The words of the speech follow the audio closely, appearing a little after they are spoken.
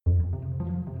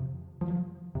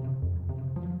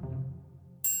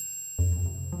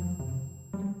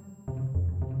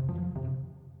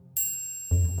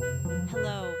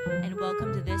Hello, and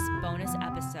welcome to this bonus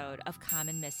episode of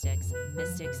Common Mystics,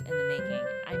 Mystics in the Making.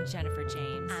 I'm Jennifer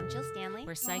James. I'm Jill Stanley.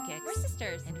 We're psychics. We're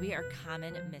sisters. And we are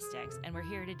Common Mystics. And we're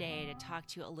here today to talk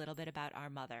to you a little bit about our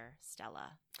mother,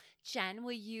 Stella. Jen,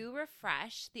 will you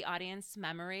refresh the audience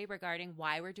memory regarding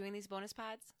why we're doing these bonus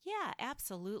pods? Yeah,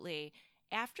 absolutely.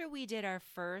 After we did our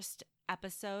first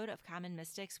episode of Common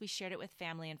Mystics, we shared it with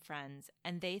family and friends,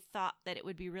 and they thought that it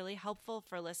would be really helpful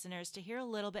for listeners to hear a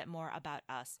little bit more about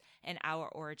us and our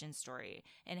origin story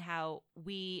and how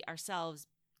we ourselves,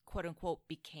 quote unquote,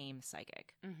 became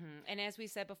psychic. Mm-hmm. And as we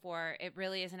said before, it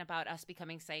really isn't about us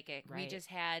becoming psychic. Right. We just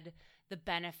had the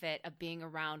benefit of being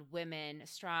around women,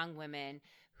 strong women,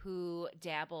 who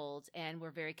dabbled and were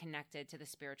very connected to the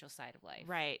spiritual side of life.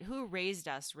 Right. Who raised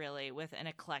us really with an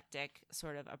eclectic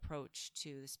sort of approach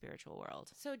to the spiritual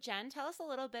world. So Jen, tell us a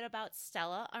little bit about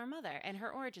Stella, our mother, and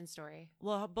her origin story.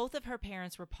 Well, both of her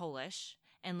parents were Polish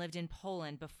and lived in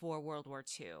Poland before World War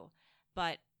II.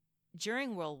 But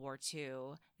during World War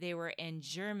II, they were in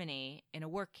Germany in a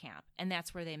work camp, and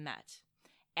that's where they met.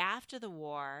 After the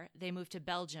war, they moved to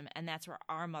Belgium, and that's where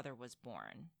our mother was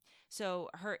born. So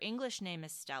her English name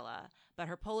is Stella, but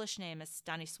her Polish name is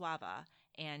Stanisława,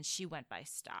 and she went by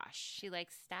Stash. She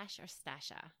likes Stash or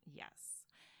Stasha. Yes.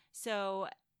 So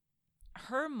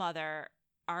her mother,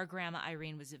 our grandma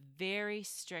Irene, was a very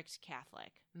strict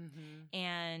Catholic. Mm-hmm.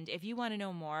 And if you want to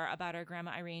know more about our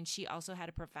grandma Irene, she also had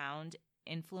a profound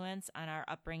influence on our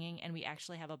upbringing, and we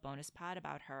actually have a bonus pod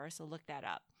about her, so look that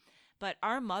up. But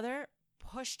our mother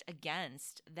pushed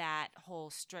against that whole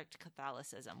strict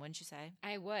Catholicism, wouldn't you say?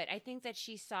 I would. I think that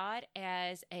she saw it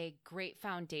as a great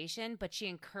foundation, but she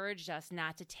encouraged us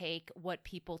not to take what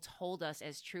people told us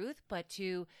as truth, but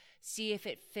to see if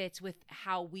it fits with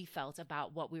how we felt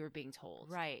about what we were being told.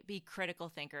 Right. Be critical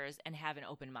thinkers and have an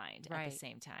open mind at Right. the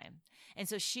same time. And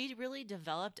so she really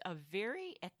developed a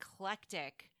very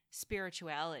eclectic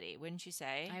spirituality, wouldn't you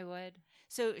say? I would.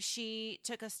 So she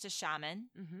took us to shaman.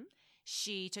 Mm-hmm.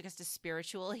 She took us to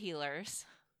spiritual healers.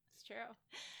 It's true.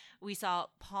 We saw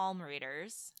palm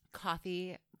readers.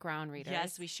 Coffee ground readers.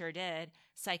 Yes, we sure did.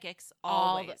 Psychics,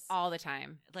 all always. the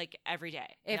time. Like every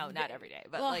day. If no, the- not every day,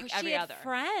 but well, like she every had other.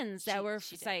 friends that She- were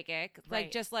she did. psychic, Right.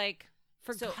 like just like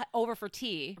for So- over for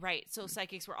tea. Right. So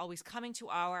psychics were always coming to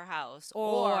our house,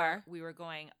 Or- we were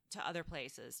going to other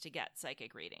places to get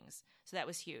psychic readings. So that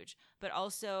was huge. But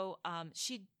also,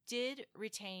 she did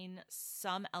retain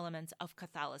some elements of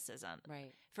Catholicism.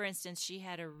 Right. For instance, she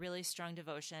had a really strong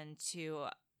devotion to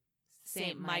Saint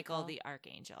Saint Michael Michael. the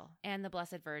Archangel. And the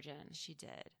Blessed Virgin. She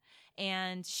did.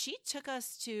 And she took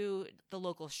us to the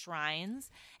local shrines.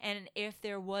 And if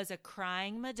there was a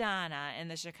crying Madonna in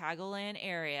the Chicagoland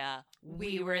area,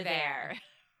 we were there.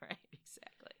 Right,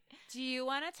 exactly. Do you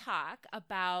want to talk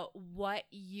about what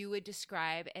you would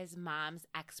describe as mom's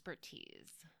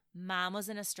expertise? Mom was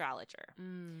an astrologer.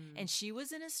 Mm. And she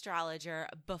was an astrologer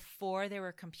before there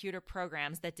were computer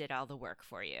programs that did all the work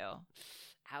for you.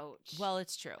 Ouch. Well,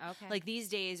 it's true. Okay. Like these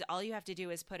days, all you have to do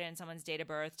is put in someone's date of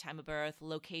birth, time of birth,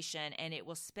 location, and it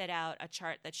will spit out a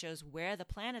chart that shows where the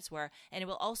planets were, and it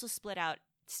will also spit out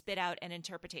an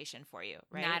interpretation for you,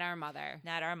 right? Not our mother.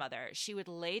 Not our mother. She would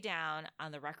lay down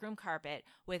on the rec room carpet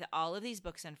with all of these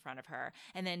books in front of her,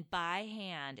 and then by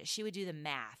hand, she would do the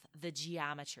math, the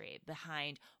geometry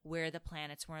behind where the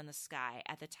planets were in the sky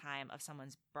at the time of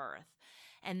someone's birth.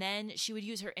 And then she would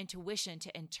use her intuition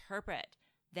to interpret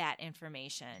that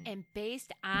information. And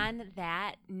based on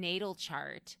that natal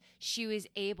chart, she was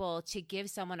able to give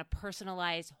someone a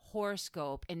personalized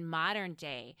horoscope in modern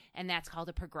day, and that's called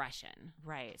a progression.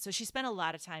 Right. So she spent a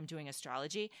lot of time doing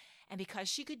astrology. And because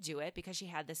she could do it, because she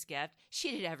had this gift,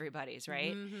 she did everybody's,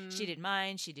 right? Mhm. She did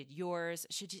mine. She did yours.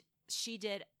 She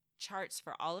did charts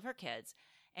for all of her kids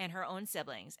and her own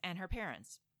siblings and her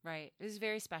parents. Right. It was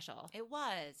very special. It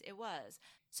was. It was.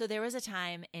 So there was a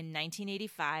time in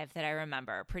 1985 that I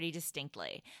remember pretty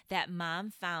distinctly that Mom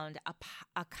found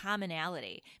a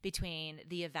commonality between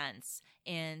the events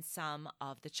in some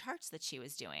of the charts that she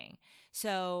was doing.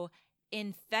 So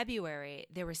in February,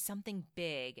 there was something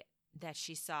big that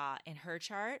she saw in her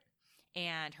chart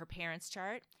and her parents'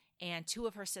 chart and two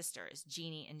of her sisters,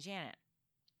 Jeannie and Janet.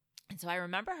 And so I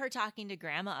remember her talking to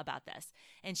Grandma about this.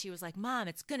 And she was like, Mom,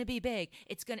 it's going to be big.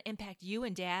 It's going to impact you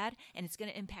and Dad. And it's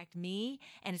going to impact me.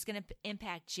 And it's going to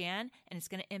impact Jan. And it's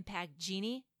going to impact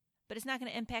Jeannie. But it's not going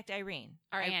to impact Irene.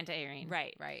 Our Aunt Irene.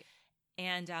 Right. Right.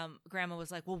 And Grandma was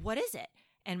like, well, what is it?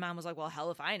 And Mom was like, well, hell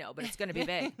if I know. But it's going to be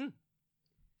big.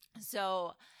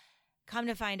 So come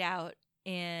to find out,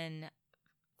 in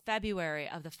February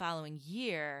of the following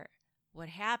year, what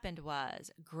happened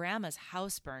was Grandma's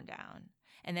house burned down.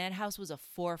 And that house was a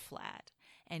 4-flat.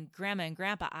 And Grandma and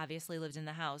Grandpa obviously lived in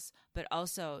the house, but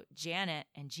also Janet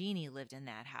and Jeannie lived in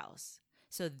that house.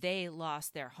 So they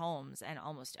lost their homes and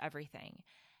almost everything.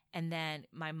 And then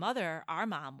my mother, our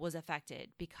mom, was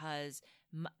affected because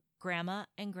Grandma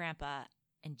and Grandpa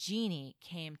and Jeannie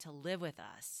came to live with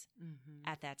us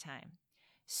at that time.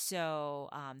 So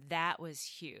that was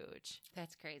huge.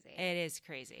 That's crazy. It is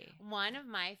crazy. One of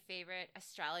my favorite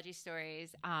astrology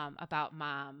stories about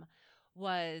Mom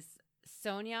was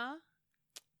Sonia,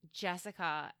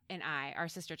 Jessica, and I, our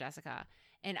sister Jessica,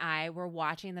 and I were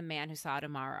watching The Man Who Saw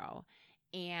Tomorrow.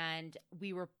 And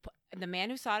The Man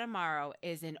Who Saw Tomorrow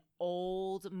is an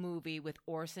old movie with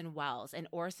Orson Welles. And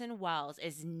Orson Welles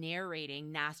is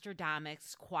narrating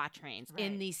Nostradamus' quatrains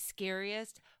in the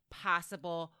scariest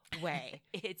possible way.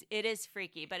 It is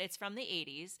freaky, but it's from the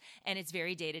 80s and it's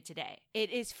very dated today. It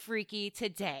is freaky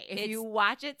today. If you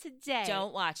watch it today.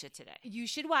 Don't watch it today. You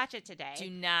should watch it today. Do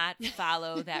not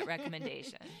follow that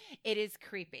recommendation. It is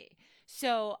creepy.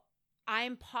 So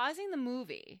I'm pausing the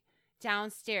movie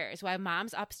downstairs while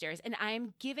Mom's upstairs, and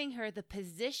I'm giving her the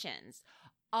positions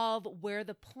of where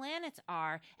the planets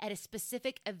are at a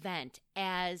specific event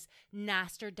as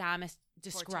Nostradamus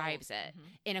describes it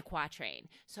in a quatrain.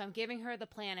 So I'm giving her the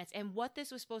planets, and what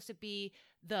this was supposed to be,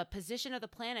 the position of the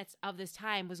planets of this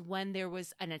time was when there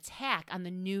was an attack on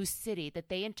the new city that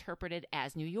they interpreted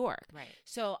as New York. Right.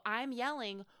 So I'm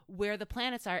yelling where the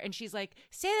planets are, and she's like,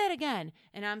 say that again.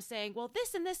 And I'm saying, well,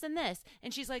 this and this and this.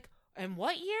 And she's like, and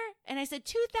what year? And I said,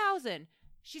 2000.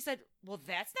 She said, well,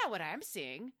 that's not what I'm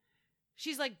seeing.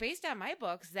 She's like, based on my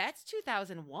books, that's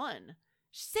 2001.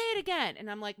 Say it again. And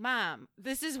I'm like, Mom,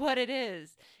 this is what it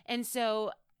is. And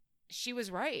so she was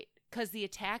right, because the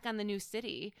attack on the new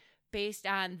city, based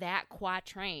on that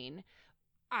quatrain,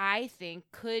 I think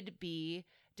could be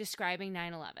describing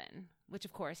 9/11, which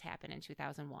of course happened in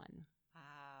 2001. Wow.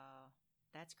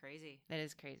 That's crazy. That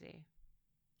is crazy.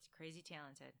 It's crazy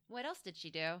talented. What else did she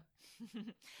do?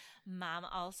 Mom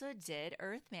also did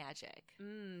earth magic.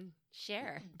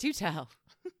 Share. Do tell.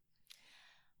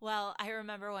 Well, I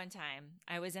remember one time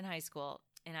I was in high school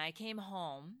and I came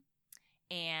home,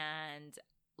 and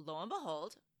lo and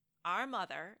behold, our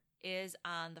mother is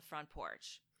on the front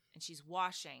porch and she's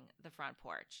washing the front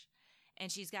porch.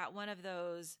 And she's got one of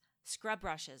those scrub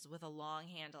brushes with a long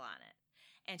handle on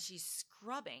it. And she's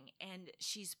scrubbing and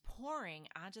she's pouring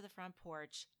onto the front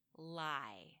porch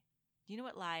lye. Do you know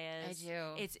what lye is? I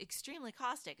do. It's extremely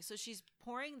caustic. So she's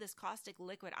pouring this caustic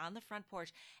liquid on the front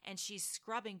porch and she's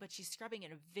scrubbing, but she's scrubbing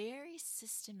in a very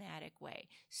systematic way,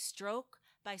 stroke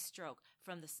by stroke,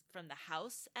 from the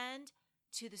house end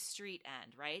to the street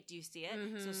end, right? Do you see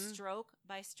it? So stroke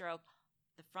by stroke,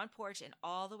 the front porch and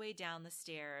all the way down the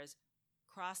stairs,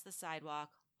 across the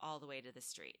sidewalk, all the way to the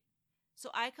street. So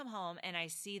I come home and I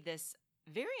see this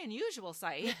very unusual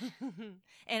sight.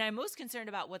 And I'm most concerned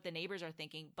about what the neighbors are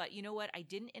thinking. But you know what? I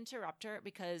didn't interrupt her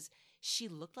because she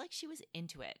looked like she was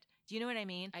into it. Do you know what I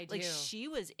mean? I do. Like she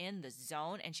was in the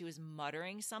zone and she was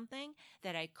muttering something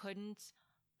that I couldn't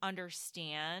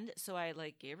understand. So I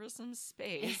gave her some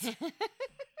space.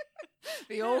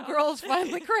 The old girl's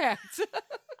finally cracked.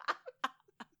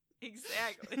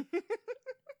 Exactly.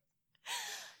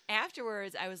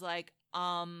 Afterwards, I was like,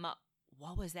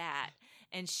 what was that?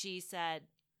 And she said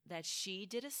that she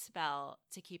did a spell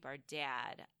to keep our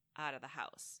dad out of the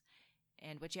house.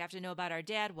 And what you have to know about our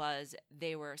dad was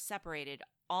they were separated,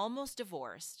 almost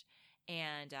divorced.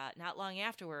 And not long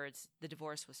afterwards, the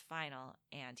divorce was final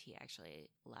and he actually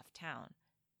left town.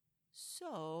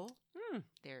 So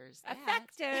there's that.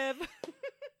 Effective.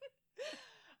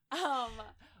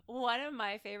 One of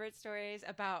my favorite stories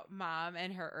about Mom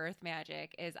and her earth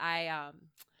magic is I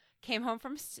came home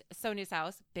from Sonia's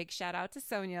house. Big shout out to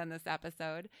Sonia on this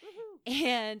episode. Woo-hoo.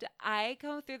 And I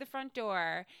go through the front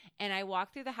door and I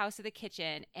walk through the house to the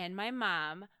kitchen, and my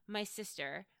mom, my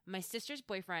sister's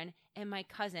boyfriend, and my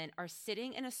cousin are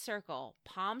sitting in a circle,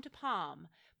 palm to palm,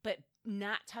 but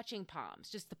not touching palms,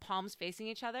 just the palms facing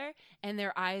each other, and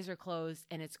their eyes are closed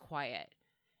and it's quiet.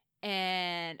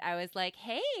 And I was like,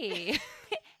 hey,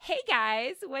 hey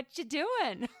guys, what you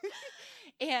doing?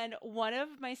 And one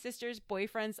of my sister's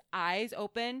boyfriend's eyes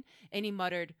opened and he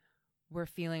muttered, we're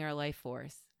feeling our life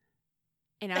force.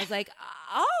 And I was like,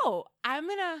 oh, I'm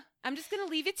just going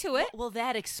to leave it to it. Well,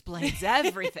 that explains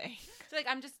everything. So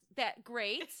I'm just that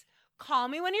great. Call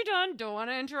me when you're done. Don't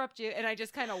want to interrupt you. And I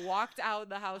just kind of walked out of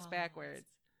the house backwards.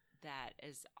 That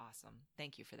is awesome.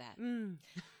 Thank you for that.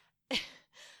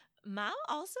 Mom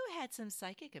also had some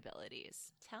psychic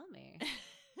abilities. Tell me.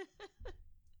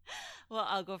 Well,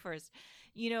 I'll go first.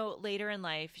 You know, later in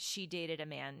life, she dated a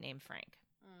man named Frank.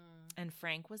 And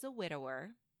Frank was a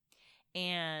widower.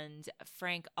 And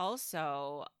Frank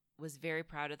also was very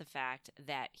proud of the fact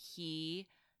that he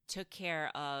took care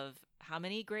of how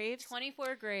many graves?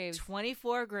 24 graves.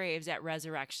 24 graves at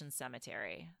Resurrection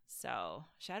Cemetery. So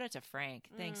shout out to Frank.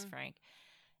 Thanks, Frank.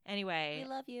 Anyway. We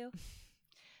love you.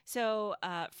 So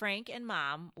Frank and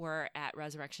Mom were at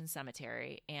Resurrection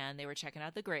Cemetery, and they were checking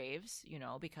out the graves,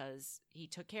 because he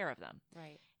took care of them.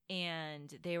 Right.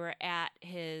 And they were at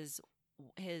his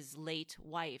late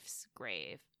wife's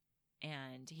grave,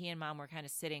 and he and Mom were kind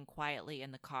of sitting quietly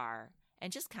in the car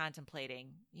and just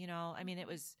contemplating,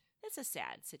 it's a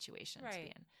sad situation to be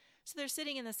in. So they're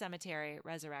sitting in the cemetery,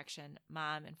 Resurrection,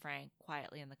 Mom and Frank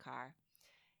quietly in the car.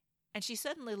 And she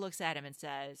suddenly looks at him and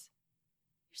says,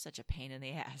 "You're such a pain in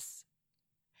the ass."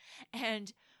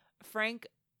 And Frank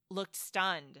looked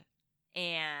stunned,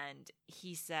 and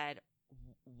he said,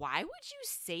 "Why would you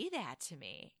say that to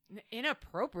me?"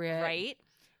 Inappropriate. Right?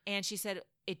 And she said,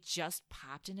 "It just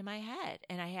popped into my head,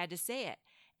 and I had to say it."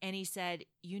 And he said,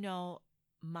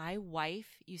 "My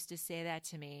wife used to say that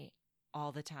to me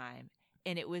all the time.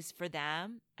 And it was for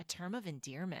them a term of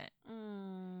endearment."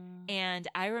 And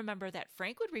I remember that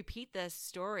Frank would repeat this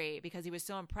story because he was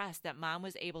so impressed that Mom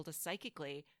was able to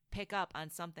psychically pick up on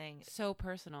something so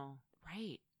personal.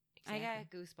 Right. Exactly. I got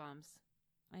goosebumps.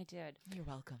 I did. You're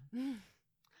welcome.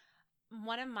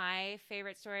 One of my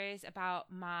favorite stories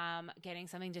about Mom getting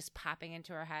something just popping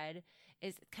into her head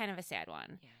is kind of a sad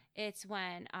one. Yeah. It's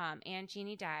when Aunt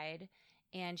Jeannie died,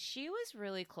 and she was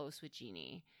really close with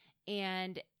Jeannie.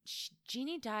 And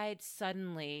Jeannie died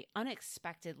suddenly,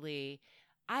 unexpectedly,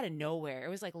 out of nowhere. It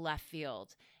was like left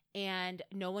field. And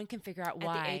no one can figure out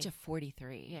why. At the age of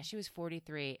 43. Yeah, she was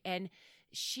 43. And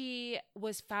she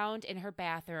was found in her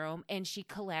bathroom, and she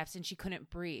collapsed and she couldn't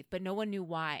breathe, but no one knew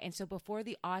why. And so before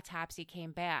the autopsy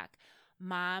came back,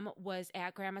 Mom was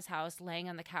at Grandma's house laying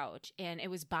on the couch, and it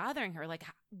was bothering her. Like,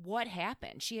 what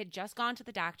happened? She had just gone to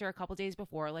the doctor a couple days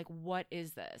before. Like, what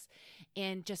is this?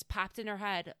 And just popped in her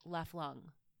head, left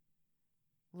lung.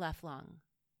 Left lung.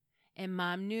 And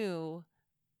Mom knew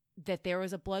that there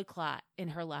was a blood clot in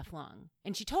her left lung.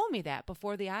 And she told me that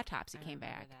before the autopsy came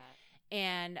back. That.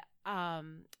 And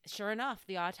sure enough,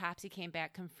 the autopsy came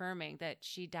back confirming that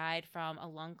she died from a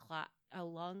lung clot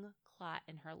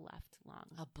in her left lung.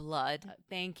 A blood.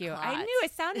 Thank you. Clot. I knew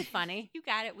it sounded funny. You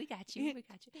got it. We got you. We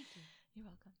got you. Thank you. You're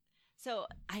welcome. So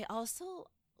I also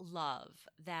love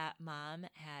that Mom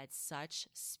had such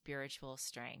spiritual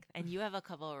strength. And you have a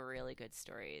couple of really good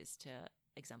stories to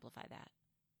exemplify that.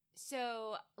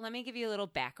 So let me give you a little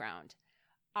background.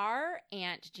 Our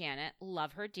Aunt Janet,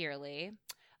 love her dearly,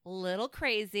 little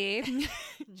crazy,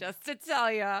 just to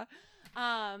tell you,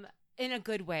 in a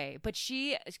good way. But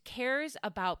she cares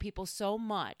about people so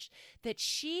much that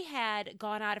she had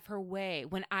gone out of her way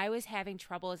when I was having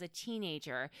trouble as a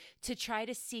teenager to try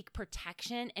to seek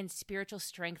protection and spiritual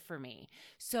strength for me.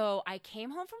 So I came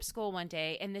home from school one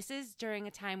day, and this is during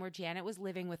a time where Janet was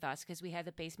living with us because we had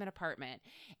the basement apartment.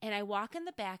 And I walk in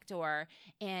the back door,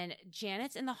 and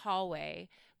Janet's in the hallway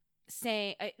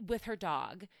saying with her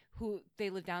dog, who they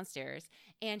live downstairs.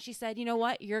 And she said, "You know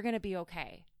what? You're going to be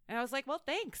okay." And I was like, "Well,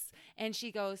 thanks." And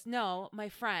she goes, "No, my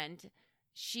friend,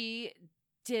 she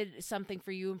did something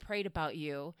for you and prayed about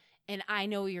you, and I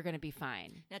know you're going to be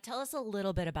fine." Now tell us a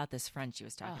little bit about this friend she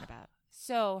was talking about.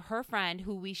 So her friend,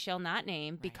 who we shall not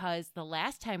name, because the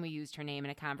last time we used her name in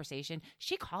a conversation,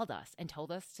 she called us and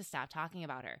told us to stop talking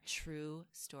about her. True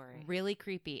story. Really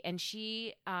creepy. And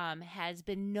she has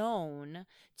been known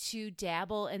to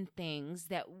dabble in things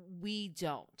that we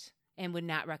don't and would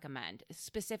not recommend,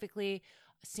 specifically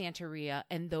Santeria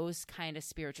and those kind of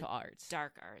spiritual arts.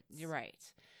 Dark arts. You're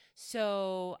right.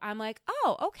 So I'm like,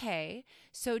 oh, okay.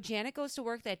 So Janet goes to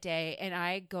work that day, and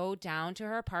I go down to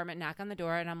her apartment, knock on the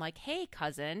door, and I'm like, "Hey,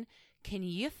 cousin, can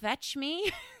you fetch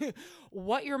me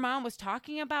what your mom was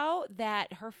talking about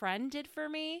that her friend did for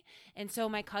me?" And so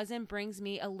my cousin brings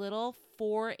me a little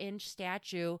 4-inch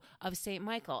statue of St.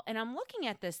 Michael. And I'm looking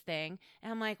at this thing,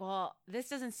 and I'm like, well, this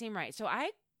doesn't seem right. So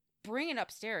I bring it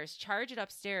upstairs, charge it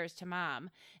upstairs to Mom.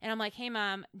 And I'm like, "Hey,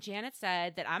 Mom, Janet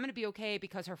said that I'm going to be okay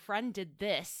because her friend did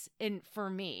this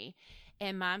for me."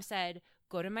 And Mom said,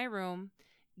 "Go to my room,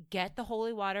 get the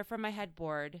holy water from my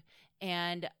headboard,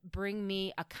 and bring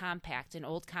me a compact, an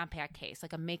old compact case,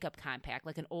 like a makeup compact,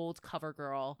 like an old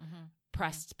CoverGirl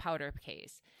pressed powder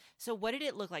case." So what did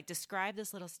it look like? Describe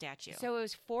this little statue. So it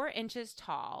was 4 inches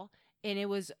tall. And it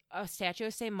was a statue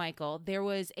of St. Michael. There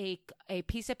was a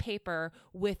piece of paper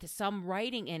with some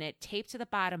writing in it taped to the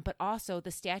bottom, but also the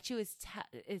statue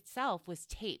itself was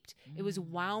taped. It was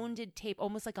wounded tape,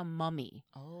 almost like a mummy.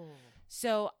 Oh.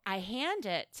 So I hand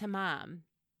it to Mom,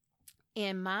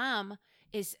 and Mom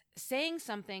is saying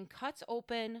something, cuts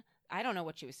open, I don't know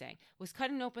what she was saying, was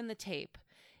cutting open the tape.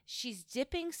 She's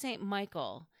dipping St.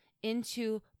 Michael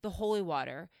into the holy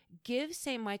water, gives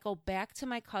St. Michael back to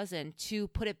my cousin to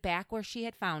put it back where she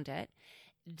had found it,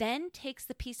 then takes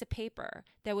the piece of paper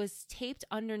that was taped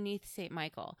underneath St.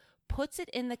 Michael, puts it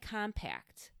in the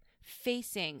compact,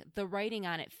 facing the writing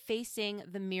on it, facing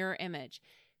the mirror image,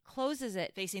 closes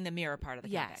it. Facing the mirror part of the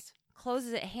compact. Yes.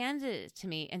 Closes it, handed it to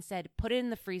me, and said, put it in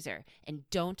the freezer and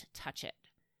don't touch it.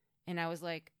 And I was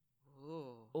like,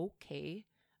 Ooh. okay.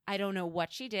 I don't know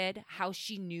what she did, how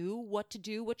she knew what to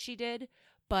do, what she did,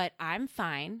 but I'm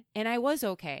fine. And I was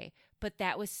okay. But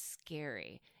that was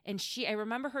scary. And I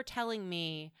remember her telling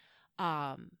me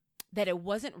that it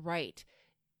wasn't right.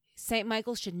 St.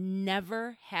 Michael should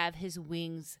never have his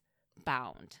wings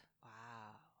bound.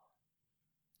 Wow.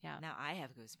 Yeah. Now I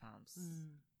have goosebumps.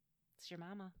 It's your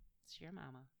mama. It's your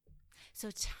mama. So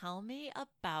tell me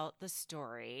about the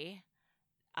story.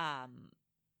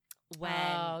 When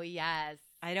Oh, yes.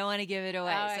 I don't want to give it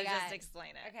away, Oh, so my just God.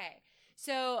 explain it. Okay.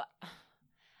 So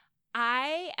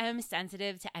I am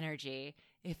sensitive to energy.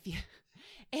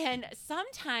 And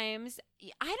sometimes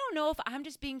I don't know if I'm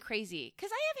just being crazy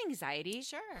because I have anxiety.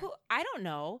 Sure. I don't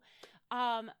know.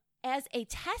 As a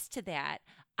test to that,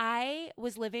 I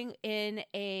was living in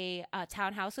a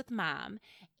townhouse with Mom,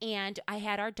 and I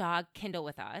had our dog Kindle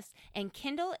with us. And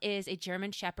Kindle is a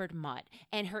German Shepherd mutt,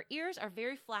 and her ears are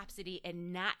very flapsity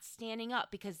and not standing up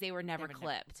because they were never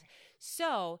clipped.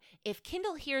 So if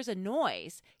Kindle hears a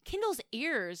noise, Kindle's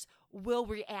ears will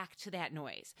react to that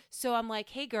noise. So I'm like,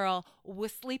 hey girl, we're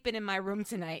sleeping in my room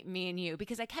tonight, me and you,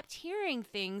 because I kept hearing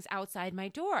things outside my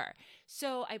door.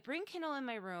 So I bring Kindle in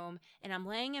my room and I'm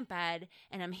laying in bed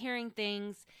and I'm hearing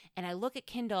things and I look at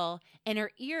Kindle and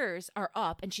her ears are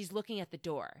up and she's looking at the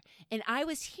door. And I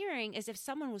was hearing as if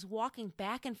someone was walking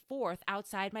back and forth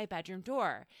outside my bedroom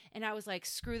door. And I was like,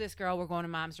 screw this girl, we're going to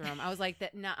Mom's room. I was like,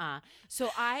 nuh-uh.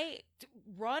 So I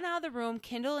run out of the room,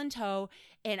 Kindle in tow,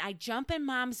 and I jump in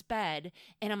Mom's bed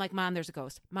and I'm like, Mom, there's a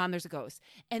ghost. Mom, there's a ghost.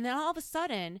 And then all of a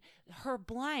sudden, her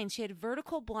blinds, she had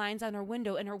vertical blinds on her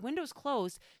window and her windows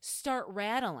closed, start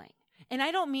rattling. And I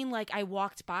don't mean like I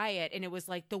walked by it and it was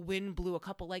like the wind blew a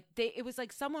couple, like it was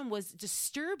like someone was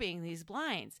disturbing these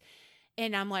blinds.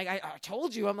 And I'm like, I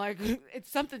told you, I'm like,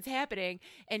 something's happening.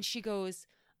 And she goes,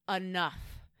 enough.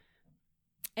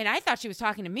 And I thought she was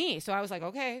talking to me. So I was like,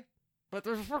 okay, but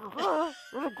there's a ghost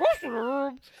in the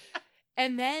room.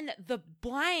 And then the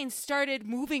blinds started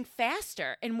moving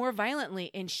faster and more violently.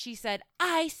 And she said,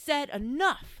 I said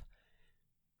enough.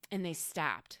 And they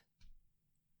stopped.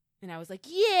 And I was like,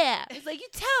 yeah. It's like, you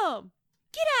tell them.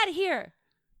 Get out of here.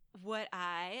 What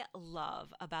I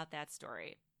love about that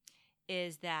story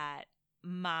is that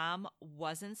Mom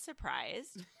wasn't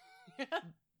surprised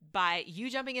by you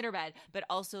jumping in her bed, but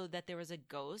also that there was a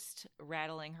ghost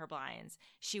rattling her blinds.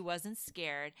 She wasn't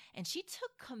scared, and she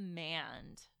took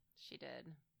command. She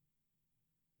did.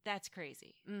 That's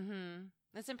crazy. Mm-hmm.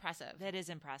 That's impressive. That is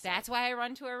impressive. That's why I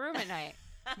run to her room at night.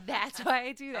 That's why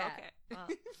I do that. Okay. Well,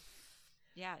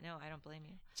 yeah, no, I don't blame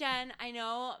you. Jen, I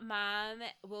know Mom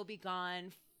will be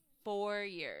gone 4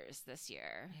 years this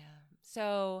year. Yeah.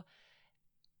 So,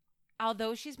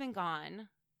 although she's been gone,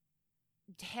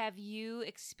 have you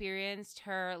experienced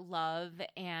her love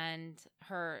and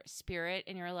her spirit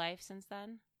in your life since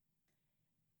then?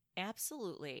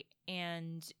 Absolutely.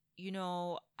 And, you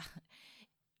know,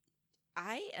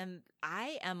 I am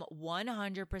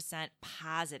 100%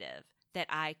 positive that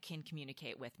I can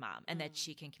communicate with Mom and that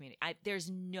she can communicate. There's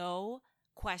no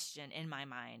question in my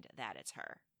mind that it's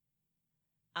her.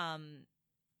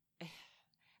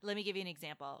 Let me give you an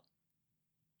example.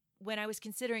 When I was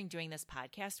considering doing this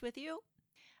podcast with you,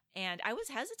 and I was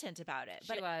hesitant about it,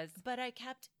 but I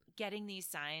kept getting these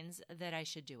signs that I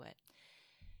should do it.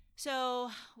 So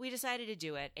we decided to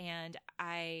do it, and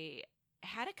I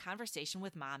had a conversation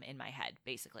with Mom in my head,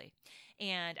 basically.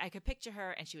 And I could picture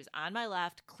her, and she was on my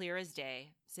left, clear as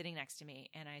day, sitting next to me.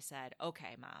 And I said,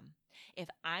 okay, Mom, if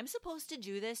I'm supposed to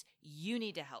do this, you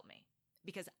need to help me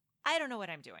because I don't know what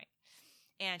I'm doing.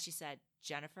 And she said,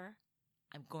 Jennifer,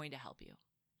 I'm going to help you.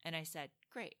 And I said,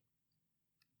 great.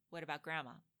 What about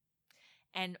Grandma?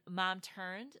 And Mom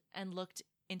turned and looked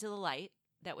into the light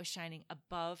that was shining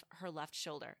above her left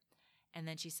shoulder. And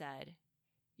then she said,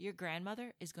 your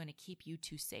grandmother is going to keep you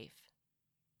two safe.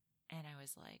 And I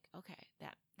was like, okay,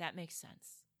 that makes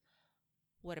sense.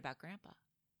 What about Grandpa?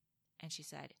 And she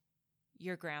said,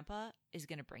 your grandpa is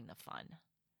going to bring the fun.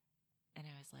 And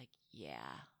I was like,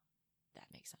 yeah, that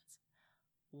makes sense.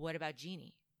 What about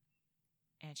Jeannie?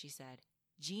 And she said,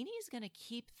 Jeannie is going to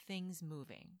keep things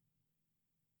moving.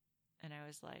 And I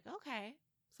was like, okay,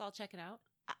 So I'll check it out.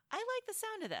 I like the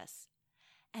sound of this.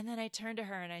 And then I turned to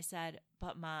her and I said,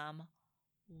 but Mom,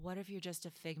 what if you're just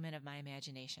a figment of my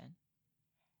imagination?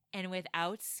 And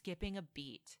without skipping a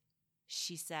beat,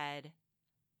 she said,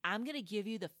 I'm going to give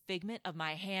you the figment of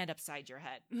my hand upside your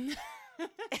head.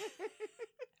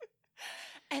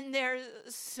 And there's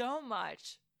so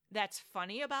much that's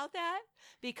funny about that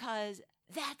because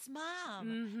that's Mom.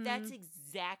 Mm-hmm. That's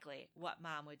exactly what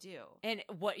Mom would do. And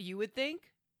what you would think?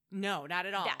 No, not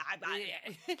at all.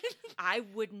 I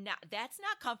would not. That's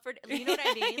not comfort. You know what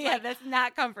I mean? Yeah, that's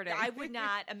not comforting. I would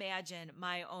not imagine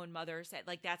my own mother said,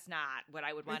 like, that's not what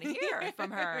I would want to hear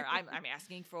from her. I'm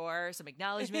asking for some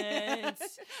acknowledgement.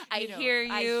 I hear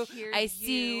you. I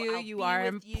see you. You are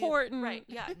important. You. Right.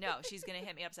 Yeah. No, she's going to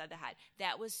hit me upside the head.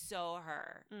 That was so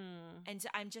her. And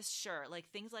I'm just sure, like,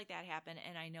 things like that happen,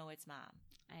 and I know it's Mom.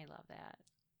 I love that.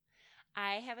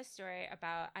 I have a story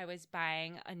about I was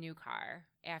buying a new car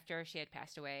after she had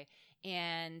passed away,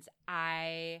 and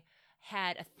I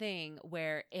had a thing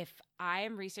where if I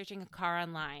am researching a car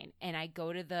online and I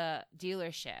go to the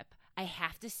dealership, I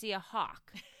have to see a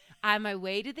hawk on my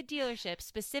way to the dealership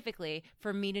specifically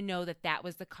for me to know that that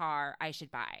was the car I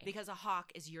should buy. Because a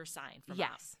hawk is your sign for Mom.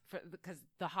 Yes, because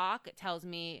the hawk tells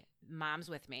me Mom's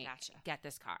with me. Gotcha. Get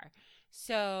this car.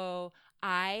 So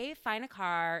I find a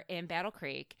car in Battle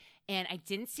Creek, and I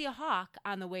didn't see a hawk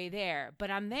on the way there, but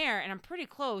I'm there, and I'm pretty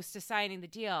close to signing the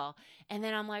deal. And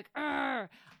then I'm like,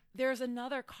 there's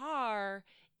another car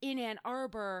in Ann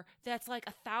Arbor that's like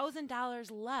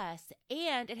 $1,000 less,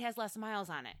 and it has less miles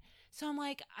on it. So I'm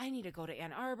like, I need to go to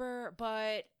Ann Arbor,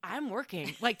 but I'm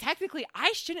working. Like, technically,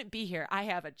 I shouldn't be here. I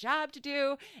have a job to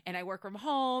do, and I work from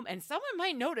home, and someone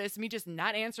might notice me just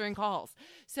not answering calls.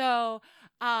 So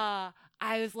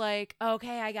I was like,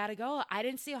 okay, I got to go. I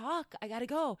didn't see a hawk. I got to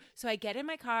go. So I get in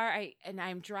my car, and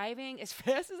I'm driving as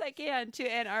fast as I can to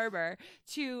Ann Arbor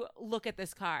to look at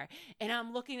this car. And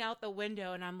I'm looking out the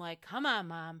window, and I'm like, come on,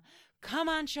 Mom. Come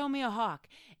on, show me a hawk.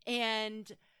 And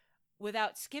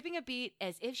without skipping a beat,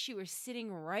 as if she were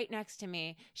sitting right next to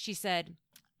me, she said,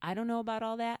 I don't know about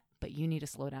all that, but you need to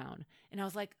slow down. And I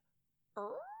was like,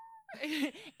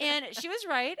 and she was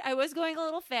right. I was going a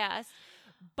little fast,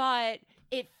 but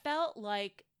it felt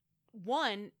like,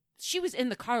 one, she was in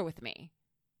the car with me,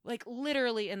 like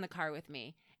literally in the car with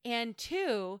me. And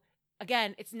two,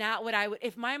 again, it's not what I would,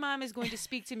 if my mom is going to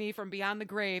speak to me from beyond the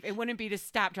grave, it wouldn't be to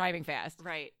stop driving fast.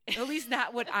 Right. At least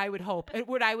not what I would hope,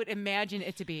 what I would imagine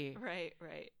it to be. Right,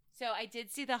 right. So I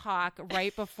did see the hawk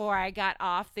right before I got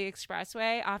off the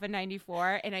expressway, off of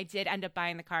 94, and I did end up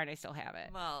buying the car, and I still have it.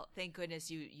 Well, thank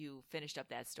goodness you finished up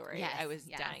that story. Yes, I was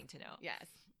dying to know. Yes.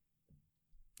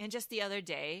 And just the other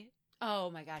day,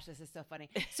 oh my gosh, this is so funny.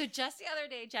 So just the other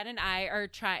day, Jen and I are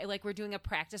we're doing a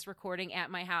practice recording at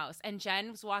my house, and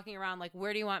Jen was walking around like,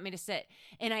 where do you want me to sit?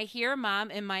 And I hear Mom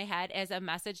in my head as a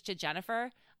message to Jennifer,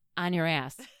 on your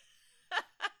ass.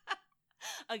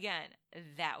 Again,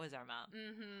 that was our mom.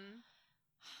 Mm-hmm.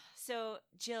 So,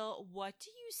 Jill, what do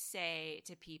you say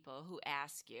to people who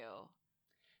ask you?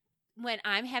 When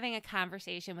I'm having a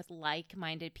conversation with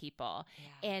like-minded people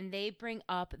and they bring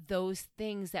up those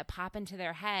things that pop into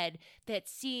their head that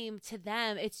seem to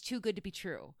them, it's too good to be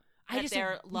true.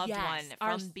 Their loved one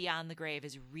from beyond the grave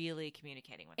is really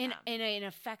communicating with them. In an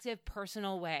effective,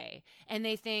 personal way. And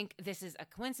they think this is a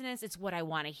coincidence. It's what I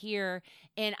want to hear.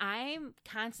 And I'm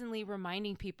constantly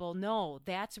reminding people, no,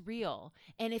 that's real.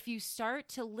 And if you start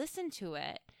to listen to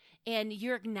it and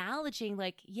you're acknowledging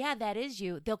like, yeah, that is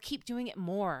you, they'll keep doing it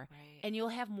more. Right. And you'll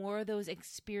have more of those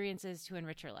experiences to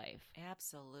enrich your life.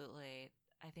 Absolutely.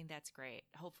 I think that's great.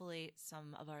 Hopefully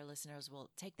some of our listeners will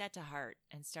take that to heart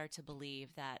and start to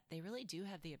believe that they really do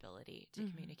have the ability to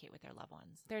communicate with their loved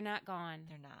ones. They're not gone.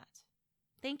 They're not.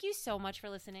 Thank you so much for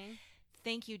listening.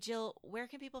 Thank you, Jill. Where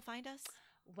can people find us?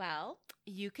 Well,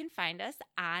 you can find us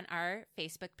on our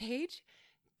Facebook page,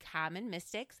 Common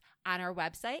Mystics, on our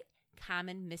website,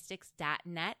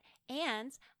 commonmystics.net,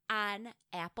 and on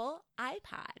Apple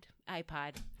iPod.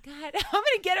 God, I'm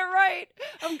going to get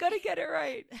it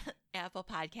right. Apple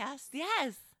Podcasts?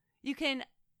 Yes. You can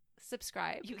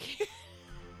subscribe. You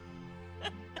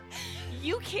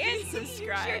can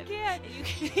subscribe. You sure can.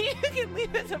 You can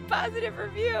leave us a positive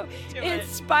review in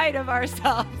spite of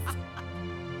ourselves.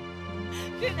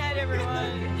 Good night,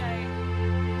 everyone. Good night.